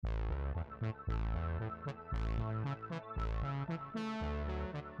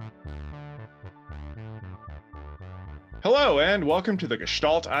Hello, and welcome to the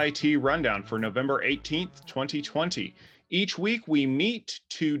Gestalt IT Rundown for November 18th, 2020. Each week, we meet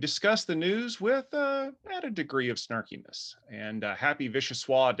to discuss the news with added degree of snarkiness. And happy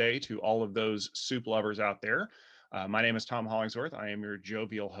Vichyssoise Day to all of those soup lovers out there. My name is Tom Hollingsworth. I am your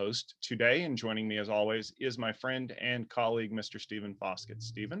jovial host today, and joining me, as always, is my friend and colleague, Mr. Stephen Foskett.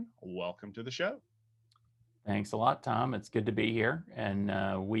 Stephen, welcome to the show. Thanks a lot, Tom. It's good to be here.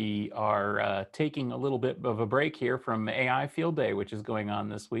 And we are taking a little bit of a break here from AI Field Day, which is going on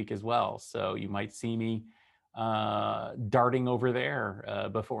this week as well. So you might see me darting over there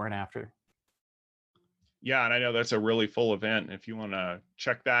before and after. Yeah, and I know that's a really full event. If you want to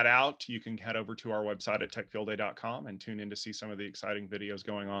check that out, you can head over to our website at techfieldday.com and tune in to see some of the exciting videos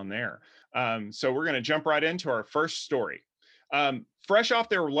going on there. So we're going to jump right into our first story. Fresh off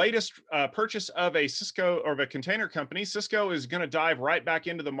their latest purchase of a Cisco or of a container company, Cisco is going to dive right back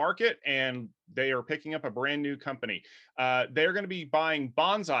into the market, and they are picking up a brand new company. They're going to be buying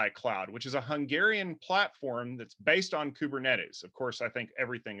Bonsai Cloud, which is a Hungarian platform that's based on Kubernetes. Of course, I think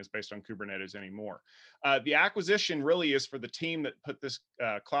everything is based on Kubernetes anymore. The acquisition really is for the team that put this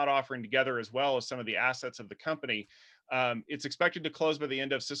cloud offering together, as well as some of the assets of the company. It's expected to close by the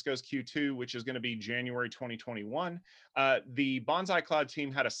end of Cisco's Q2, which is going to be January 2021. The Bonsai Cloud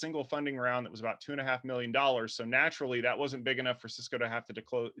team had a single funding round that was about $2.5 million. So naturally, that wasn't big enough for Cisco to have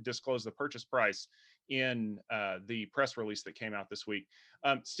to disclose the purchase price in the press release that came out this week.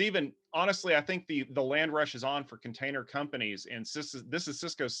 Stephen, honestly, I think the land rush is on for container companies, and this is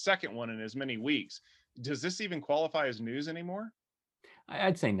Cisco's second one in as many weeks. Does this even qualify as news anymore?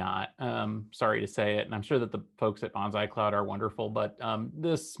 I'd say not. Sorry to say it. And I'm sure that the folks at Bonsai Cloud are wonderful, but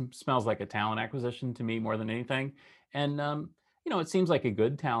this smells like a talent acquisition to me more than anything. And, it seems like a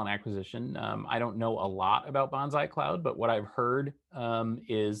good talent acquisition. I don't know a lot about Bonsai Cloud, but what I've heard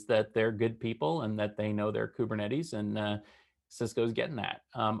is that they're good people and that they know their Kubernetes, and Cisco's getting that.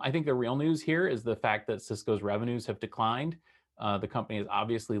 I think the real news here is the fact that Cisco's revenues have declined. The company is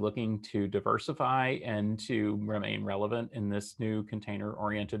obviously looking to diversify and to remain relevant in this new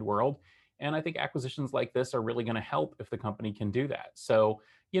container-oriented world. And I think acquisitions like this are really going to help if the company can do that. So,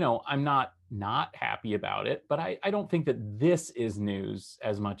 I'm not happy about it, but I don't think that this is news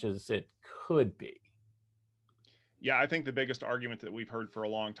as much as it could be. Yeah, I think the biggest argument that we've heard for a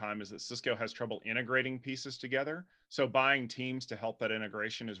long time is that Cisco has trouble integrating pieces together. So buying teams to help that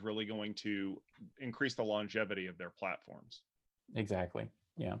integration is really going to increase the longevity of their platforms. Exactly.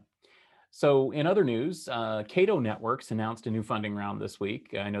 Yeah. So in other news, Cato Networks announced a new funding round this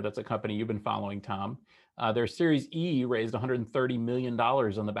week. I know that's a company you've been following, Tom. Their Series E raised $130 million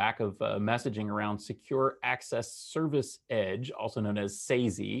on the back of messaging around Secure Access Service Edge, also known as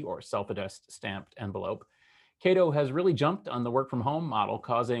SASE, or Self-Addressed Stamped Envelope. Cato has really jumped on the work from home model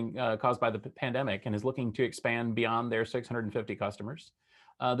caused by the pandemic, and is looking to expand beyond their 650 customers.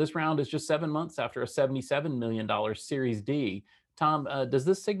 This round is just 7 months after a $77 million Series D. Tom, does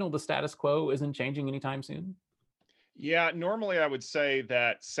this signal the status quo isn't changing anytime soon? Yeah, normally I would say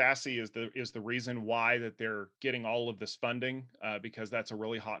that SASE is the reason why that they're getting all of this funding, because that's a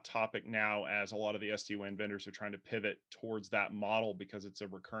really hot topic now, as a lot of the SD-WAN vendors are trying to pivot towards that model because it's a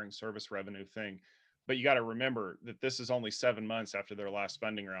recurring service revenue thing. But you got to remember that this is only 7 months after their last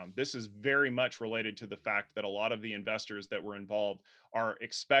funding round. This is very much related to the fact that a lot of the investors that were involved are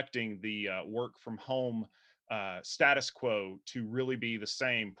expecting the work from home status quo to really be the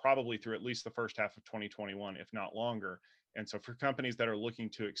same, probably through at least the first half of 2021, if not longer. And so for companies that are looking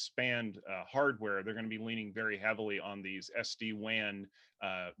to expand hardware, they're going to be leaning very heavily on these SD-WAN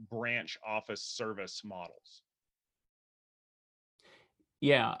branch office service models.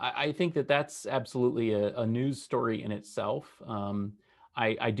 Yeah, I think that that's absolutely a news story in itself.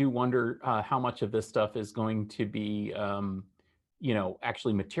 I do wonder how much of this stuff is going to be,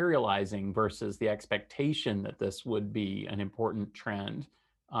 actually materializing versus the expectation that this would be an important trend.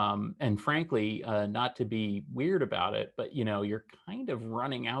 And frankly, not to be weird about it, but you're kind of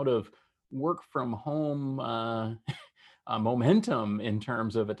running out of work from home momentum in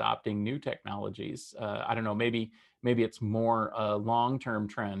terms of adopting new technologies. I don't know, maybe it's more a long-term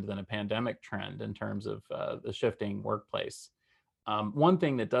trend than a pandemic trend in terms of the shifting workplace. One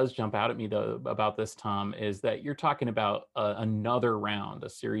thing that does jump out at me, though, about this, Tom, is that you're talking about another round, a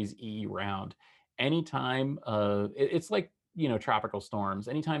Series E round. Anytime, it's like, tropical storms.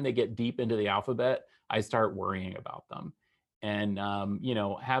 Anytime they get deep into the alphabet, I start worrying about them. And, you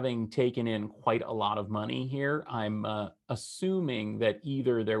know, having taken in quite a lot of money here, I'm assuming that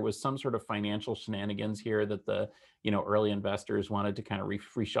either there was some sort of financial shenanigans here that the, you know, early investors wanted to kind of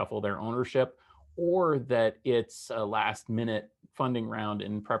reshuffle their ownership, or that it's a last minute funding round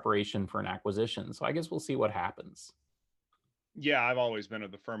in preparation for an acquisition. So I guess we'll see what happens. Yeah, I've always been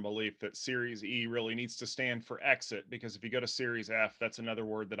of the firm belief that Series E really needs to stand for exit, because if you go to Series F, that's another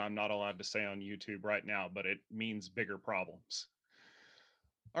word that I'm not allowed to say on YouTube right now, but it means bigger problems.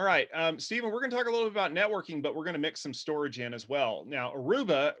 All right, Stephen, we're going to talk a little bit about networking, but we're going to mix some storage in as well. Now,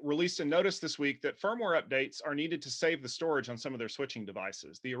 Aruba released a notice this week that firmware updates are needed to save the storage on some of their switching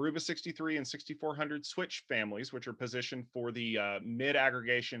devices. The Aruba 63 and 6400 switch families, which are positioned for the mid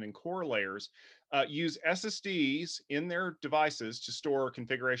aggregation and core layers, use SSDs in their devices to store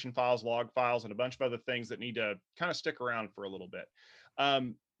configuration files, log files, and a bunch of other things that need to kind of stick around for a little bit.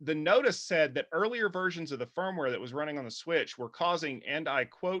 The notice said that earlier versions of the firmware that was running on the switch were causing, and I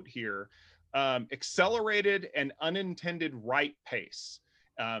quote here, accelerated and unintended write pace.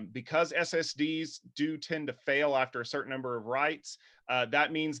 Because SSDs do tend to fail after a certain number of writes,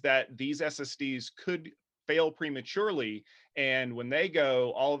 that means that these SSDs could fail prematurely. And when they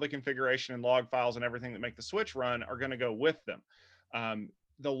go, all of the configuration and log files and everything that make the switch run are going to go with them.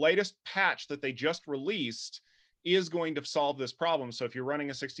 The latest patch that they just released is going to solve this problem. So if you're running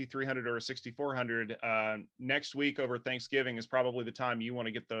a 6300 or a 6400, next week over Thanksgiving is probably the time you want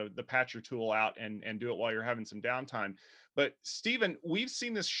to get the patcher tool out and do it while you're having some downtime. But Stephen, we've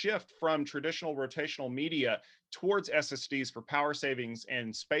seen this shift from traditional rotational media towards SSDs for power savings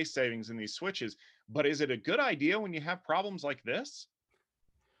and space savings in these switches. But is it a good idea when you have problems like this?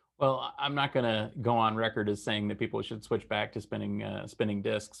 Well, I'm not going to go on record as saying that people should switch back to spinning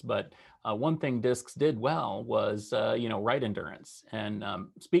disks, but one thing disks did well was you know, write endurance. And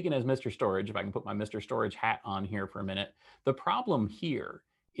speaking as Mr. Storage, if I can put my Mr. Storage hat on here for a minute, the problem here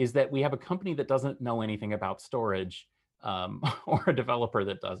is that we have a company that doesn't know anything about storage, or a developer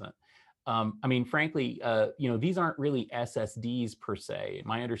that doesn't. I mean, frankly, you know, these aren't really SSDs per se.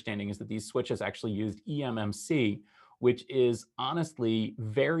 My understanding is that these switches actually used eMMC, which is honestly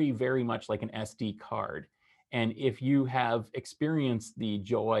very, very much like an SD card. And if you have experienced the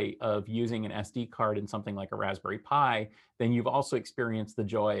joy of using an SD card in something like a Raspberry Pi, then you've also experienced the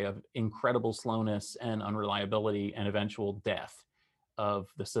joy of incredible slowness and unreliability and eventual death of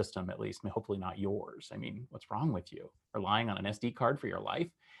the system, at least. Hopefully not yours. I mean, what's wrong with you? Relying on an SD card for your life?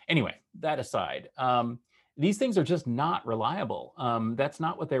 Anyway, that aside, these things are just not reliable. That's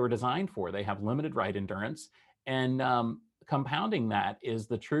not what they were designed for. They have limited write endurance. And compounding that is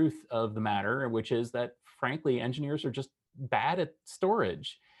the truth of the matter, which is that, frankly, engineers are just bad at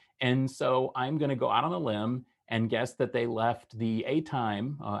storage. And so I'm going to go out on a limb and guess that they left the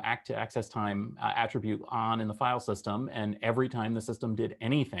ATIME, access time attribute on in the file system. And every time the system did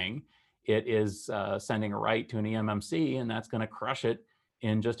anything, it is sending a write to an eMMC, and that's going to crush it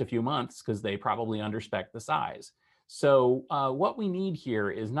in just a few months because they probably underspec the size. So what we need here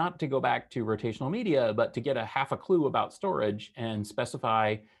is not to go back to rotational media, but to get a half a clue about storage and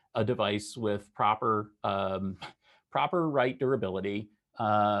specify a device with proper proper write durability,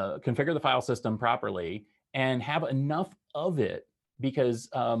 configure the file system properly, and have enough of it, because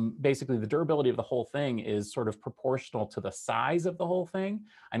basically the durability of the whole thing is sort of proportional to the size of the whole thing.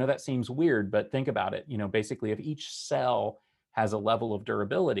 I know that seems weird, but think about it. You know, basically if each cell has a level of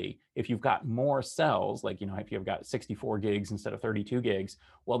durability, if you've got more cells, like, you know, if you've got 64 gigs instead of 32 gigs,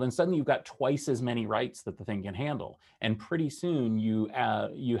 well, then suddenly you've got twice as many writes that the thing can handle. And pretty soon you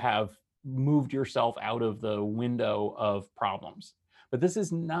have moved yourself out of the window of problems. But this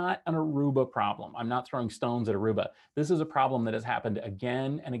is not an Aruba problem. I'm not throwing stones at Aruba. This is a problem that has happened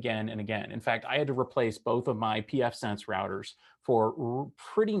again and again and again. In fact, I had to replace both of my pfSense routers for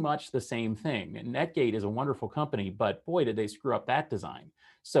pretty much the same thing. And Netgate is a wonderful company, but boy, did they screw up that design.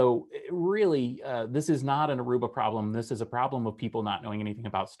 So really, this is not an Aruba problem. This is a problem of people not knowing anything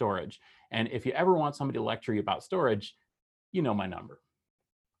about storage. And if you ever want somebody to lecture you about storage, you know my number.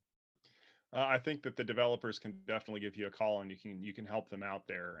 I think that the developers can definitely give you a call, and you can help them out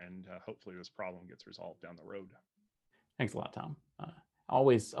there, and hopefully this problem gets resolved down the road. Thanks a lot, Tom.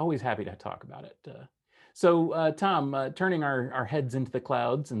 Always happy to talk about it. So Tom, turning our heads into the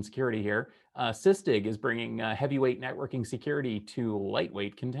clouds and security here, Sysdig is bringing heavyweight networking security to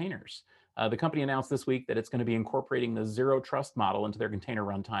lightweight containers. The company announced this week that it's going to be incorporating the Zero Trust model into their container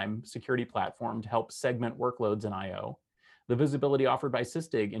runtime security platform to help segment workloads in I/O. The visibility offered by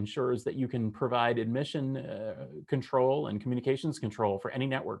Sysdig ensures that you can provide admission control and communications control for any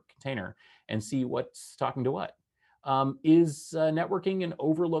network container and see what's talking to what. Is networking an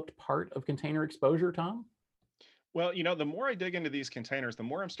overlooked part of container exposure, Tom? Well, the more I dig into these containers, the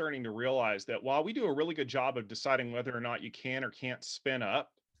more I'm starting to realize that while we do a really good job of deciding whether or not you can or can't spin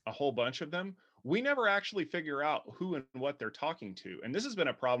up a whole bunch of them, we never actually figure out who and what they're talking to. And this has been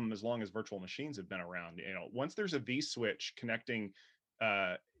a problem as long as virtual machines have been around. Once there's a V switch connecting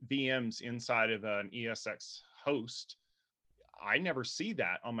uh, VMs inside of an ESX host, I never see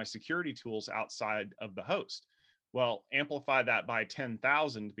that on my security tools outside of the host. Well, amplify that by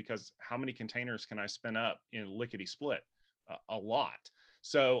 10,000, because how many containers can I spin up in lickety split? A lot.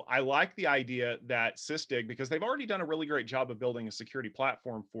 So I like the idea that Sysdig, because they've already done a really great job of building a security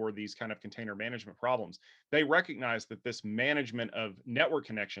platform for these kind of container management problems. They recognize that this management of network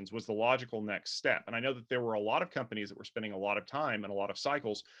connections was the logical next step. And I know that there were a lot of companies that were spending a lot of time and a lot of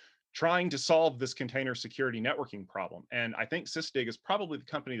cycles trying to solve this container security networking problem. And I think Sysdig is probably the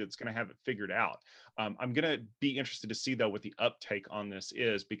company that's going to have it figured out. I'm going to be interested to see, though, what the uptake on this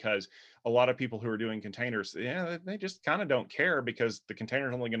is, because a lot of people who are doing containers, yeah, they just kind of don't care, because the container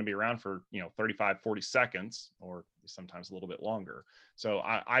is only going to be around for 35, 40 seconds, or sometimes a little bit longer. So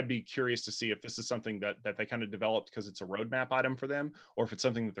I'd be curious to see if this is something that they kind of developed because it's a roadmap item for them, or if it's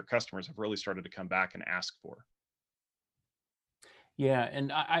something that their customers have really started to come back and ask for. Yeah,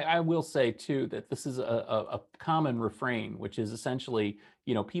 and I will say too that this is a common refrain, which is essentially,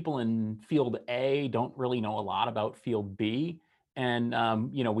 people in field A don't really know a lot about field B. And,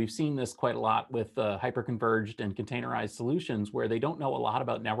 we've seen this quite a lot with hyperconverged and containerized solutions where they don't know a lot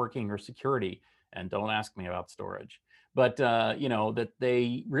about networking or security. And don't ask me about storage. But, that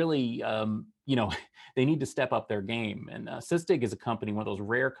they really, they need to step up their game. And Sysdig is a company, one of those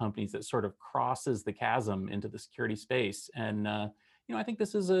rare companies that sort of crosses the chasm into the security space. And, I think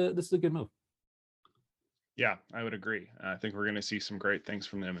this is a good move. Yeah, I would agree. I think we're going to see some great things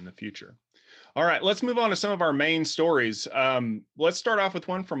from them in the future. All right, let's move on to some of our main stories. Let's start off with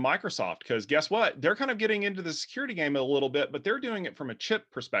one from Microsoft, because guess what? They're kind of getting into the security game a little bit, but they're doing it from a chip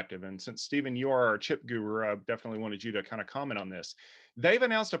perspective. And since Stephen, you are our chip guru, I definitely wanted you to kind of comment on this. They've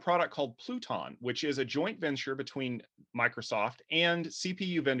announced a product called Pluton, which is a joint venture between Microsoft and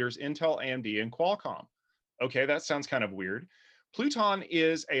CPU vendors Intel, AMD, and Qualcomm. Okay, that sounds kind of weird. Pluton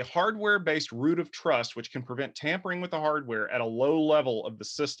is a hardware-based root of trust, which can prevent tampering with the hardware at a low level of the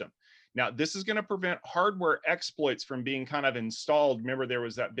system. Now, this is going to prevent hardware exploits from being kind of installed. Remember, there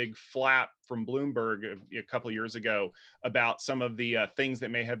was that big flap from Bloomberg a couple of years ago about some of the things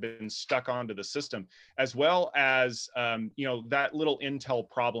that may have been stuck onto the system, as well as that little Intel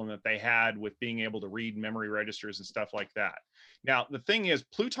problem that they had with being able to read memory registers and stuff like that. Now, the thing is,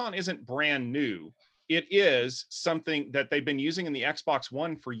 Pluton isn't brand new. It is something that they've been using in the Xbox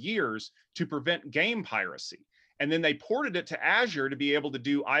One for years to prevent game piracy. And then they ported it to Azure to be able to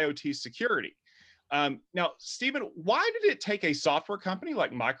do IoT security. Now, Stephen, why did it take a software company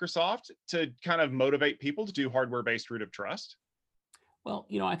like Microsoft to kind of motivate people to do hardware-based root of trust? Well,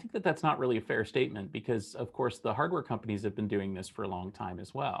 I think that that's not really a fair statement because, of course, the hardware companies have been doing this for a long time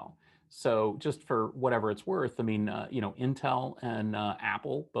as well. So, just for whatever it's worth, I mean, Intel and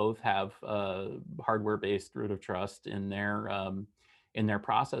Apple both have hardware-based root of trust in their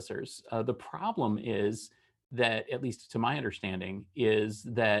processors. The problem is that, at least to my understanding, is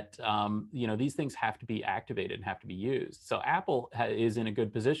that these things have to be activated and have to be used. So, Apple is in a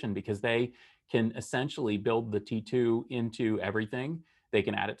good position because they can essentially build the T2 into everything. They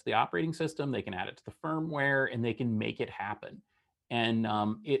can add it to the operating system, they can add it to the firmware, and they can make it happen. And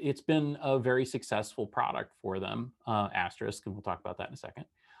it's been a very successful product for them, asterisk, and we'll talk about that in a second.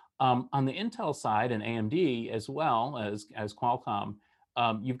 On the Intel side and AMD as well as Qualcomm,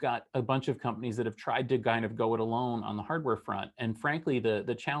 you've got a bunch of companies that have tried to kind of go it alone on the hardware front. And frankly,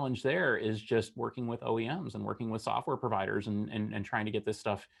 the challenge there is just working with OEMs and working with software providers and trying to get this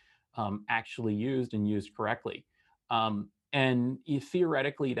stuff actually used and used correctly. And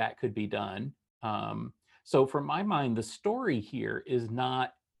theoretically, that could be done. So, from my mind, the story here is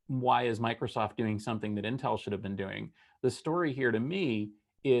not why is Microsoft doing something that Intel should have been doing. The story here to me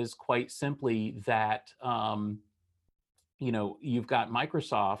is quite simply that you've got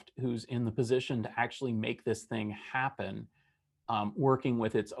Microsoft who's in the position to actually make this thing happen, working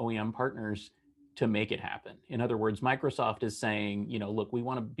with its OEM partners to make it happen. In other words, Microsoft is saying, look, we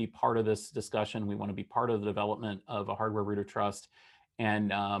want to be part of this discussion. We want to be part of the development of a hardware root of trust,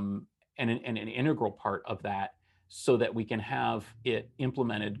 and an integral part of that, so that we can have it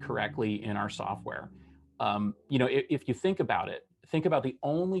implemented correctly in our software. If you think about it, think about the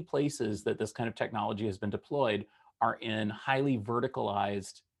only places that this kind of technology has been deployed are in highly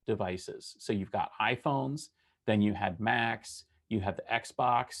verticalized devices. So you've got iPhones, then you had Macs, you have the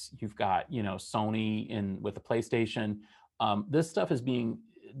Xbox, you've got Sony with the PlayStation. This stuff is being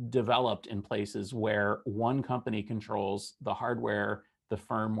developed in places where one company controls the hardware, the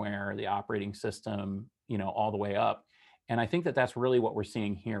firmware, the operating system, all the way up. And I think that that's really what we're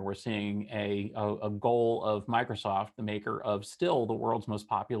seeing here. We're seeing a goal of Microsoft, the maker of still the world's most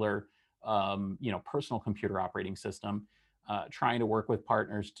popular, personal computer operating system, trying to work with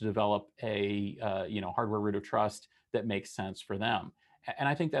partners to develop a, hardware root of trust that makes sense for them. And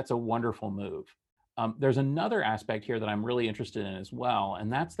I think that's a wonderful move. There's another aspect here that I'm really interested in as well,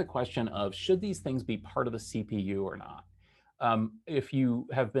 and that's the question of should these things be part of the CPU or not? If you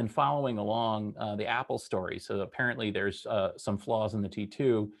have been following along the Apple story, so apparently there's some flaws in the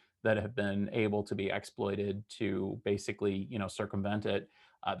T2 that have been able to be exploited to basically, circumvent it.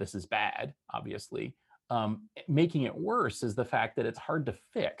 This is bad, obviously. Making it worse is the fact that it's hard to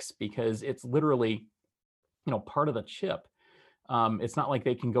fix because it's literally, part of the chip. It's not like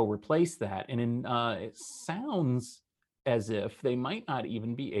they can go replace that. And it sounds as if they might not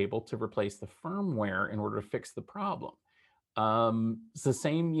even be able to replace the firmware in order to fix the problem. It's the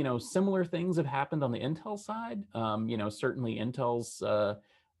same, similar things have happened on the Intel side. Certainly Intel's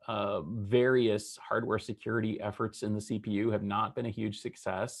various hardware security efforts in the CPU have not been a huge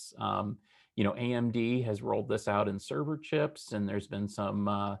success. AMD has rolled this out in server chips, and there's been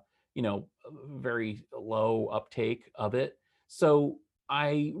some, very low uptake of it. So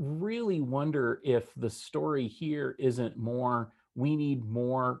I really wonder if the story here isn't more, we need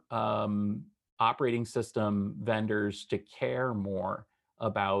more operating system vendors to care more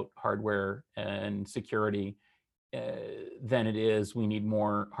about hardware and security uh, than it is we need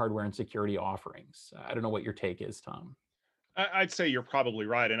more hardware and security offerings. I don't know what your take is, Tom. I'd say you're probably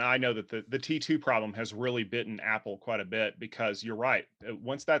right. And I know that the T2 problem has really bitten Apple quite a bit because you're right.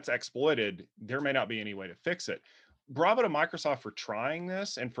 Once that's exploited, there may not be any way to fix it. Bravo to Microsoft for trying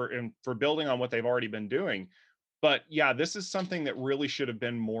this and for building on what they've already been doing. But yeah, this is something that really should have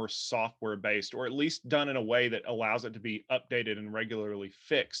been more software based, or at least done in a way that allows it to be updated and regularly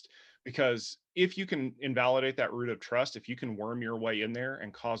fixed. Because if you can invalidate that root of trust, if you can worm your way in there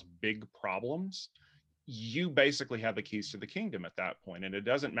and cause big problems, you basically have the keys to the kingdom at that point. And it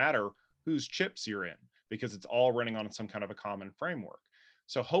doesn't matter whose chips you're in because it's all running on some kind of a common framework.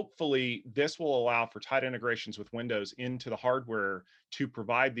 So hopefully this will allow for tight integrations with Windows into the hardware to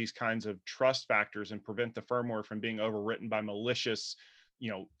provide these kinds of trust factors and prevent the firmware from being overwritten by malicious,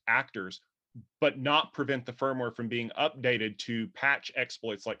 actors, but not prevent the firmware from being updated to patch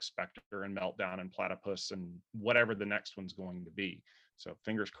exploits like Spectre and Meltdown and Platypus and whatever the next one's going to be. So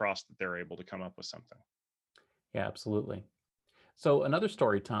fingers crossed that they're able to come up with something. Yeah, absolutely. So another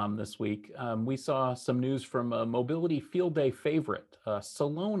story, Tom, this week, we saw some news from a Mobility Field Day favorite.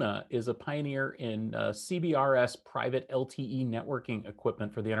 Celona is a pioneer in CBRS private LTE networking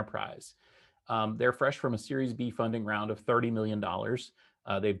equipment for the enterprise. They're fresh from a Series B funding round of $30 million.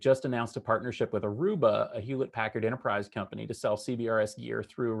 They've just announced a partnership with Aruba, a Hewlett-Packard Enterprise company, to sell CBRS gear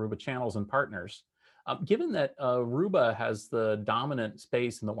through Aruba channels and partners. Given that Aruba has the dominant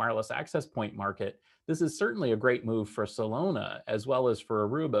space in the wireless access point market, this is certainly a great move for Celona as well as for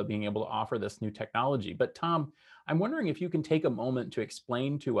Aruba being able to offer this new technology. But Tom, I'm wondering if you can take a moment to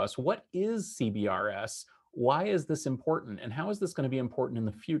explain to us what is CBRS, why is this important, and how is this going to be important in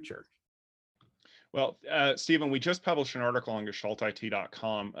the future? Well, Stephen, we just published an article on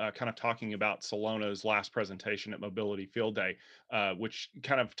gestaltit.com kind of talking about Celona's last presentation at Mobility Field Day, which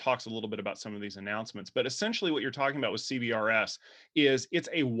kind of talks a little bit about some of these announcements. But essentially what you're talking about with CBRS is it's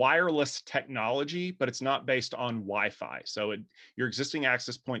a wireless technology, but it's not based on Wi-Fi. So your existing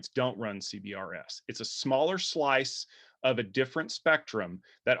access points don't run CBRS. It's a smaller slice of a different spectrum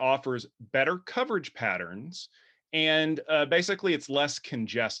that offers better coverage patterns, and basically it's less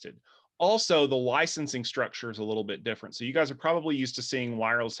congested. Also, the licensing structure is a little bit different. So you guys are probably used to seeing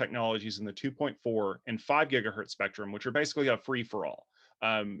wireless technologies in the 2.4 and 5 gigahertz spectrum, which are basically a free for all.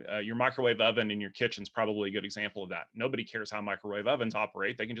 Your microwave oven in your kitchen is probably a good example of that. Nobody cares how microwave ovens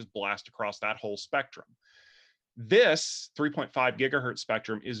operate. They can just blast across that whole spectrum. This 3.5 gigahertz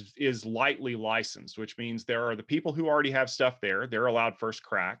spectrum is lightly licensed, which means there are the people who already have stuff there. They're allowed first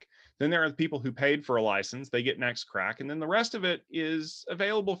crack. Then there are the people who paid for a license. They get next crack. And then the rest of it is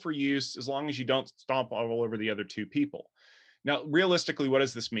available for use as long as you don't stomp all over the other two people. Now, realistically, what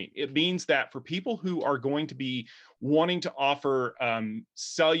does this mean? It means that for people who are going to be wanting to offer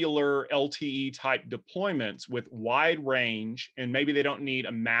cellular LTE type deployments with wide range, and maybe they don't need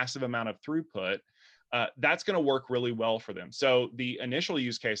a massive amount of throughput, that's going to work really well for them. So the initial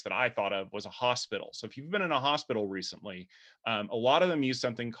use case that I thought of was a hospital. So if you've been in a hospital recently, a lot of them use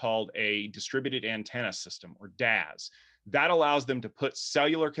something called a distributed antenna system, or DAS. That allows them to put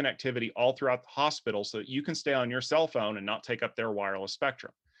cellular connectivity all throughout the hospital so that you can stay on your cell phone and not take up their wireless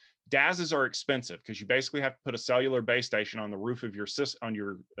spectrum. DASs are expensive because you basically have to put a cellular base station on the roof of your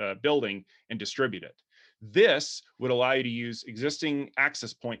building and distribute it. This would allow you to use existing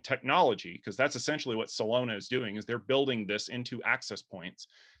access point technology, because that's essentially what Celona is doing, is they're building this into access points,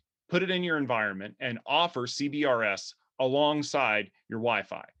 put it in your environment, and offer CBRS alongside your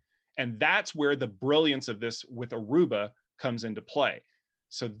Wi-Fi. And that's where the brilliance of this with Aruba comes into play.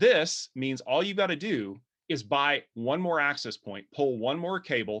 So this means all you got to do is buy one more access point, pull one more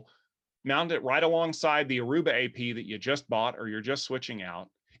cable, mount it right alongside the Aruba AP that you just bought or you're just switching out.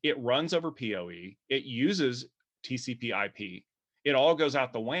 It runs over PoE. It uses TCP IP. It all goes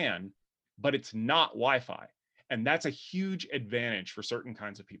out the WAN, but it's not Wi-Fi. And that's a huge advantage for certain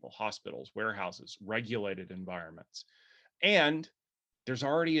kinds of people, hospitals, warehouses, regulated environments. And there's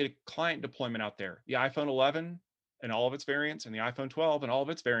already a client deployment out there. The iPhone 11 and all of its variants and the iPhone 12 and all of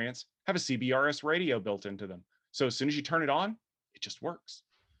its variants have a CBRS radio built into them. So as soon as you turn it on, it just works.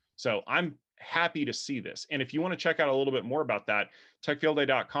 So I'm happy to see this. And if you want to check out a little bit more about that,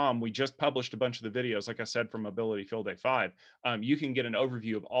 techfieldday.com, we just published a bunch of the videos, like I said, from Mobility Field Day 5. You can get an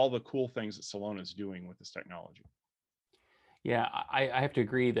overview of all the cool things that Celona is doing with this technology. Yeah, I have to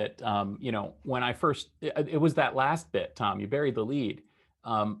agree that, when I first, it was that last bit, Tom, you buried the lead.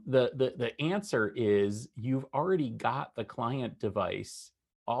 The answer is you've already got the client device.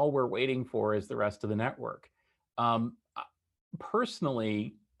 All we're waiting for is the rest of the network.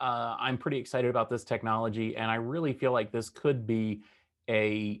 Personally, I'm pretty excited about this technology, and I really feel like this could be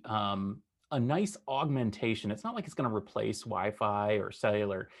a nice augmentation. It's not like it's going to replace Wi-Fi or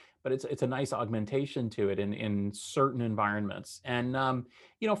cellular, but it's a nice augmentation to it in certain environments. And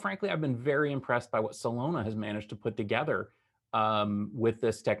frankly, I've been very impressed by what Celona has managed to put together with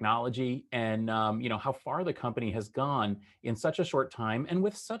this technology, and how far the company has gone in such a short time and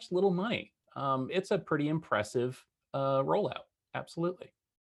with such little money. It's a pretty impressive rollout. Absolutely.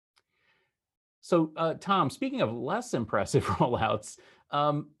 So, Tom, speaking of less impressive rollouts,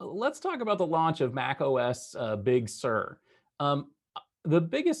 let's talk about the launch of macOS Big Sur. The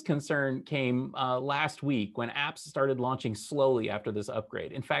biggest concern came last week when apps started launching slowly after this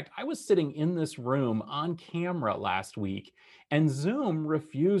upgrade. In fact, I was sitting in this room on camera last week, and Zoom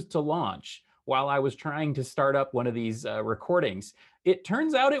refused to launch while I was trying to start up one of these recordings. It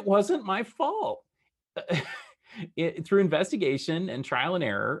turns out it wasn't my fault. Through investigation and trial and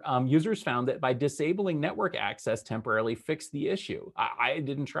error, users found that by disabling network access temporarily fixed the issue. I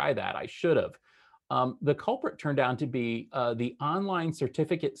didn't try that. I should have. The culprit turned out to be the Online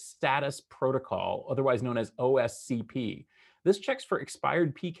Certificate Status Protocol, otherwise known as OSCP. This checks for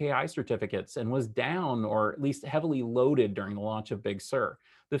expired PKI certificates and was down, or at least heavily loaded, during the launch of Big Sur.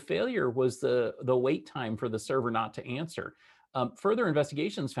 The failure was the wait time for the server not to answer. Further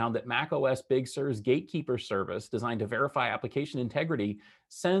investigations found that macOS Big Sur's Gatekeeper service, designed to verify application integrity,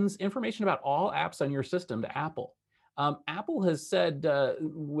 sends information about all apps on your system to Apple. Apple has said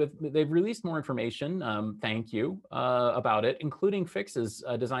they've released more information, thank you, about it, including fixes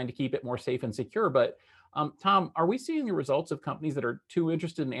designed to keep it more safe and secure. But Tom, are we seeing the results of companies that are too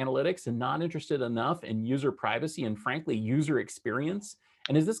interested in analytics and not interested enough in user privacy and, frankly, user experience?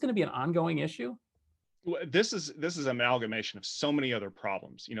 And is this going to be an ongoing issue? This is an amalgamation of so many other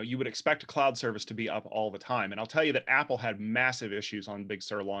problems. You would expect a cloud service to be up all the time. And I'll tell you that Apple had massive issues on Big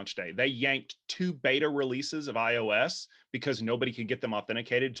Sur launch day. They yanked 2 beta releases of iOS because nobody could get them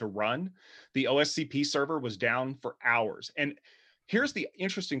authenticated to run. The OSCP server was down for hours. And here's the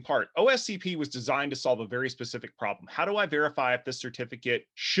interesting part. OSCP was designed to solve a very specific problem. How do I verify if this certificate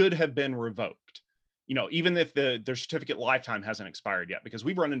should have been revoked? Even if their certificate lifetime hasn't expired yet, because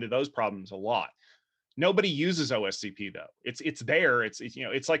we've run into those problems a lot. Nobody uses OSCP though. It's there.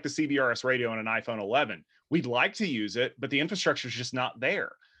 It's like the CBRS radio on an iPhone 11. We'd like to use it, but the infrastructure is just not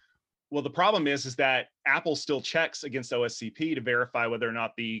there. Well, the problem is that Apple still checks against OSCP to verify whether or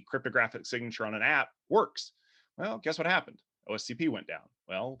not the cryptographic signature on an app works. Well, guess what happened? OSCP went down.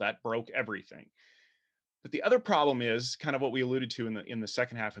 Well, that broke everything. But the other problem is kind of what we alluded to in the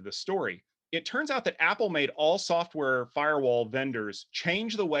second half of the story. It turns out that Apple made all software firewall vendors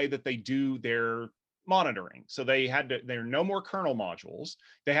change the way that they do their monitoring. So there are no more kernel modules.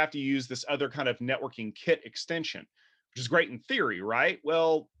 They have to use this other kind of networking kit extension, which is great in theory, right?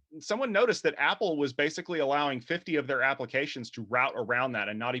 Well, someone noticed that Apple was basically allowing 50 of their applications to route around that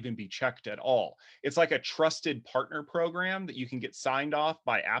and not even be checked at all. It's like a trusted partner program that you can get signed off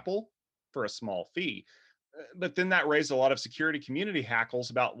by Apple for a small fee. But then that raised a lot of security community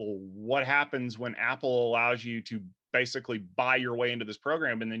hackles about, well, what happens when Apple allows you to basically buy your way into this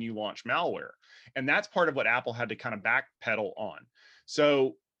program and then you launch malware. And that's part of what Apple had to kind of backpedal on.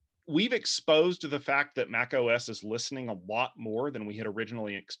 So we've exposed the fact that Mac OS is listening a lot more than we had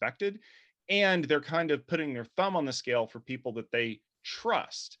originally expected. And they're kind of putting their thumb on the scale for people that they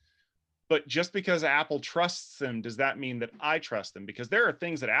trust. But just because Apple trusts them, does that mean that I trust them? Because there are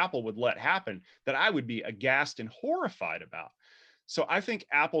things that Apple would let happen that I would be aghast and horrified about. So I think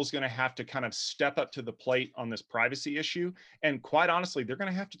Apple's going to have to kind of step up to the plate on this privacy issue. And quite honestly, they're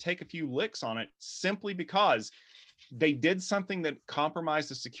going to have to take a few licks on it simply because they did something that compromised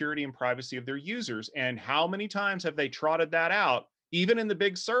the security and privacy of their users. And how many times have they trotted that out? Even in the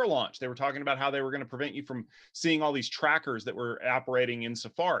Big Sur launch, they were talking about how they were going to prevent you from seeing all these trackers that were operating in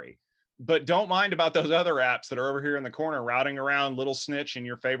Safari. But don't mind about those other apps that are over here in the corner routing around Little Snitch and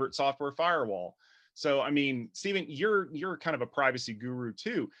your favorite software firewall. So, I mean, Stephen, you're kind of a privacy guru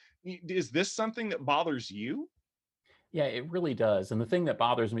too. Is this something that bothers you? Yeah, it really does. And the thing that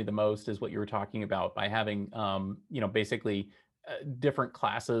bothers me the most is what you were talking about by having, basically different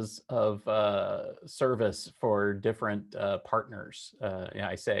classes of service for different partners. Yeah,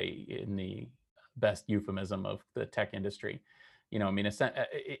 I say in the best euphemism of the tech industry. I mean,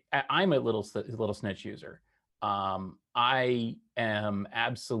 I'm a little snitch user. I am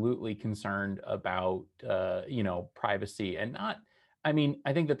absolutely concerned about, privacy and not. I mean,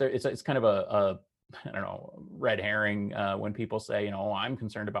 I think that it's kind of a I don't know, red herring when people say, I'm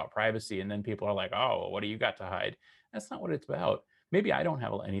concerned about privacy. And then people are like, oh, what do you got to hide? That's not what it's about. Maybe I don't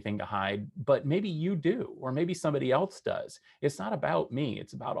have anything to hide, but maybe you do, or maybe somebody else does. It's not about me,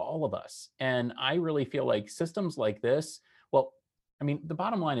 it's about all of us. And I really feel like systems like this, well, I mean, the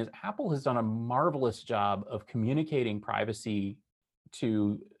bottom line is Apple has done a marvelous job of communicating privacy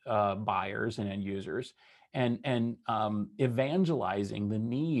to buyers and end users and evangelizing the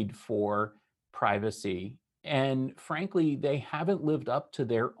need for privacy. And frankly, they haven't lived up to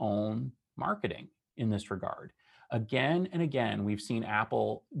their own marketing in this regard. Again and again, we've seen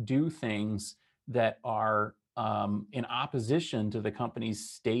Apple do things that are in opposition to the company's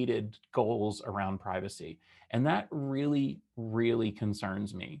stated goals around privacy. And that really, really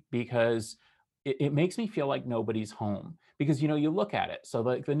concerns me because it makes me feel like nobody's home. Because you look at it. So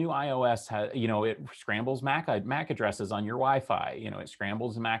the new iOS has, it scrambles MAC addresses on your Wi-Fi. It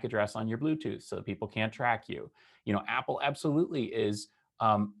scrambles the MAC address on your Bluetooth so that people can't track you. Apple absolutely is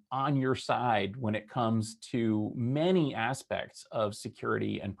on your side when it comes to many aspects of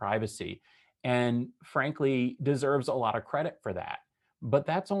security and privacy, and frankly deserves a lot of credit for that. But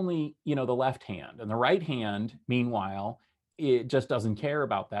that's only the left hand, and the right hand, meanwhile, it just doesn't care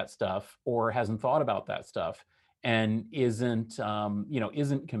about that stuff or hasn't thought about that stuff and isn't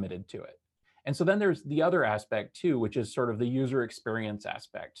committed to it. And so then there's the other aspect too, which is sort of the user experience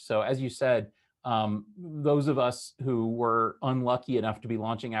aspect. So as you said, those of us who were unlucky enough to be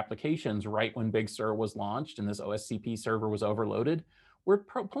launching applications right when Big Sur was launched and this OSCP server was overloaded, we're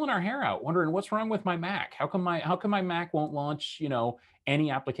pulling our hair out, wondering what's wrong with my Mac. How come my Mac won't launch any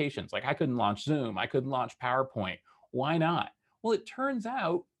applications? Like I couldn't launch Zoom, I couldn't launch PowerPoint. Why not? Well, it turns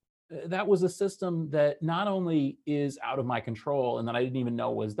out that was a system that not only is out of my control and that I didn't even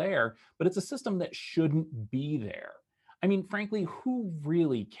know was there, but it's a system that shouldn't be there. I mean, frankly, who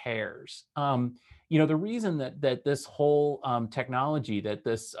really cares? The reason that this whole technology, that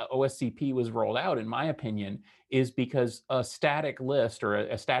this OSCP was rolled out, in my opinion, is because a static list or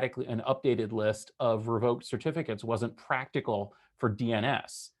an updated list of revoked certificates wasn't practical for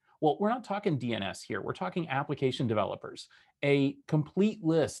DNS. Well, we're not talking DNS here. We're talking application developers. A complete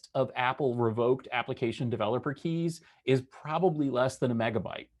list of Apple revoked application developer keys is probably less than a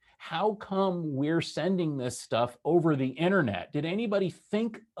megabyte. How come we're sending this stuff over the internet? Did anybody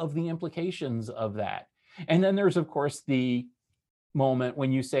think of the implications of that? And then there's, of course, the moment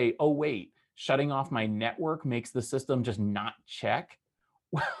when you say, oh, wait, shutting off my network makes the system just not check.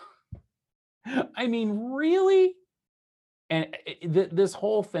 I mean, really? And this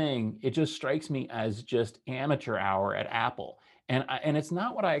whole thing, it just strikes me as just amateur hour at Apple. And it's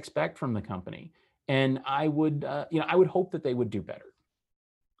not what I expect from the company. And I would hope that they would do better.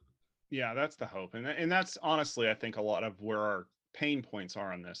 Yeah, that's the hope. And that's honestly, I think a lot of where our pain points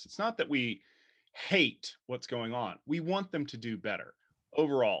are on this. It's not that we hate what's going on. We want them to do better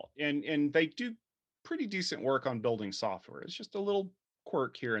overall. And they do pretty decent work on building software. It's just a little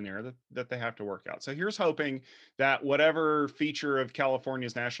quirk here and there that they have to work out. So here's hoping that whatever feature of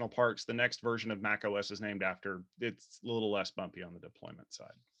California's national parks the next version of macOS is named after, it's a little less bumpy on the deployment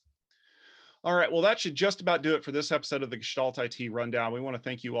side. All right. Well, that should just about do it for this episode of the Gestalt IT Rundown. We want to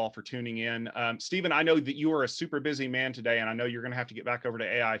thank you all for tuning in. Stephen, I know that you are a super busy man today, and I know you're going to have to get back over to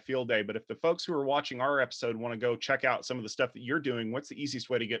AI Field Day. But if the folks who are watching our episode want to go check out some of the stuff that you're doing, what's the easiest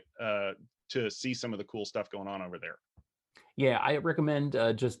way to get to see some of the cool stuff going on over there? Yeah, I recommend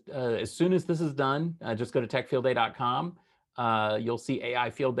just as soon as this is done, just go to techfieldday.com. You'll see AI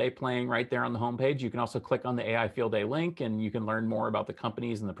Field Day playing right there on the homepage. You can also click on the AI Field Day link and you can learn more about the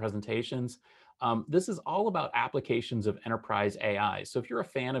companies and the presentations. This is all about applications of enterprise AI. So if you're a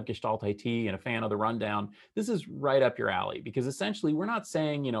fan of Gestalt IT and a fan of the rundown, this is right up your alley because essentially we're not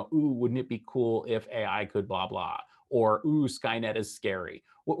saying, ooh, wouldn't it be cool if AI could blah, blah, or ooh, Skynet is scary.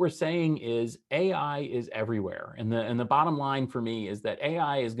 What we're saying is AI is everywhere. And the bottom line for me is that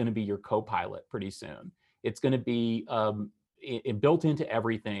AI is going to be your co-pilot pretty soon. It's going to be built into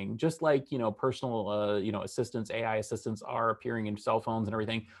everything, just like personal assistants, AI assistants are appearing in cell phones and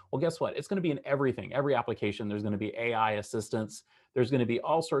everything. Well, guess what? It's going to be in everything, every application. There's going to be AI assistants. There's going to be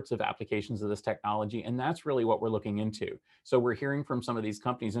all sorts of applications of this technology, and that's really what we're looking into. So we're hearing from some of these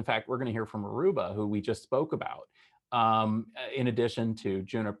companies. In fact, we're going to hear from Aruba, who we just spoke about, in addition to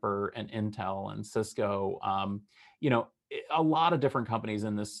Juniper and Intel and Cisco. A lot of different companies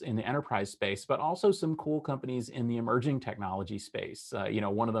in the enterprise space, but also some cool companies in the emerging technology space.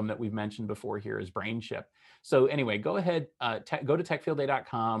 One of them that we've mentioned before here is BrainChip. So anyway, go ahead, go to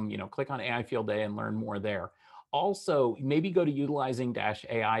techfieldday.com, click on AI Field Day and learn more there. Also, maybe go to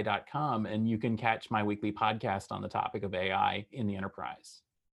utilizing-ai.com and you can catch my weekly podcast on the topic of AI in the enterprise.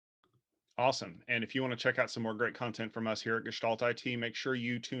 Awesome. And if you want to check out some more great content from us here at Gestalt IT, make sure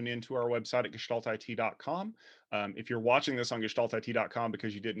you tune into our website at gestaltit.com. If you're watching this on gestaltit.com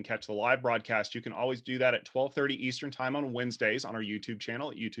because you didn't catch the live broadcast, you can always do that at 12:30 Eastern time on Wednesdays on our YouTube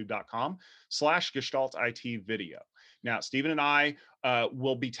channel at youtube.com/gestaltit video. Now, Stephen and I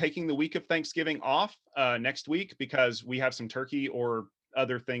will be taking the week of Thanksgiving off next week because we have some turkey or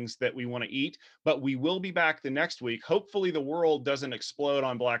other things that we want to eat, but we will be back the next week. Hopefully the world doesn't explode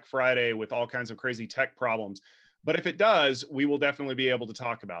on Black Friday with all kinds of crazy tech problems. But if it does, we will definitely be able to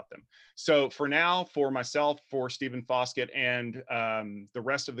talk about them. So for now, for myself, for Stephen Foskett, and the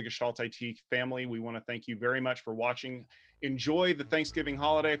rest of the Gestalt IT family, we want to thank you very much for watching. Enjoy the Thanksgiving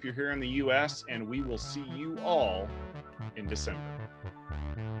holiday if you're here in the US, and we will see you all in December.